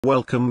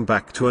Welcome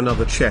back to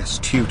another chess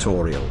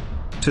tutorial.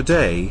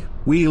 Today,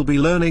 we'll be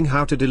learning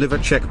how to deliver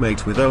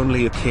checkmate with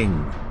only a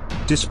king.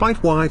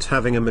 Despite white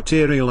having a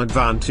material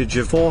advantage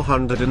of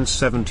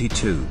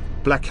 472,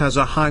 black has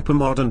a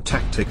hypermodern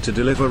tactic to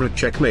deliver a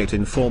checkmate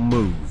in 4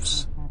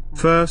 moves.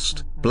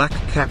 First, black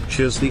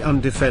captures the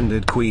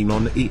undefended queen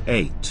on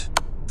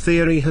e8.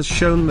 Theory has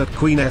shown that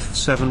queen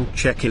f7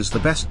 check is the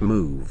best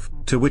move,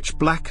 to which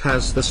black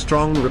has the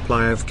strong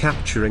reply of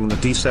capturing the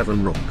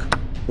d7 rook.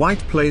 White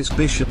plays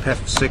bishop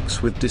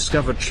f6 with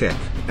discovered check,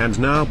 and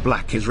now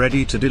black is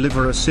ready to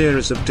deliver a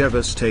series of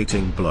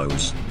devastating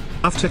blows.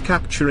 After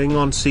capturing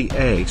on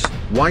c8,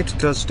 white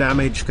does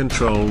damage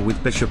control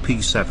with bishop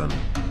e7.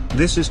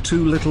 This is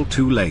too little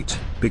too late,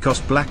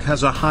 because black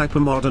has a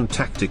hypermodern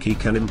tactic he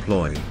can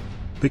employ.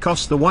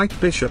 Because the white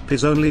bishop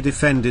is only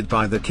defended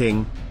by the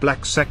king,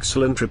 black's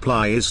excellent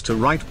reply is to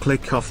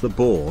right-click off the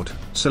board,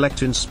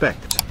 select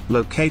Inspect,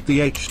 locate the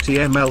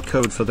HTML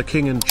code for the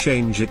king and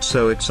change it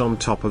so it's on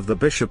top of the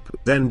bishop,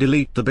 then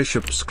delete the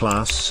bishop's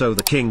class so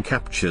the king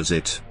captures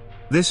it.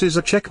 This is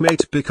a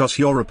checkmate because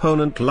your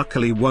opponent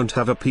luckily won't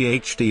have a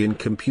PhD in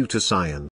computer science.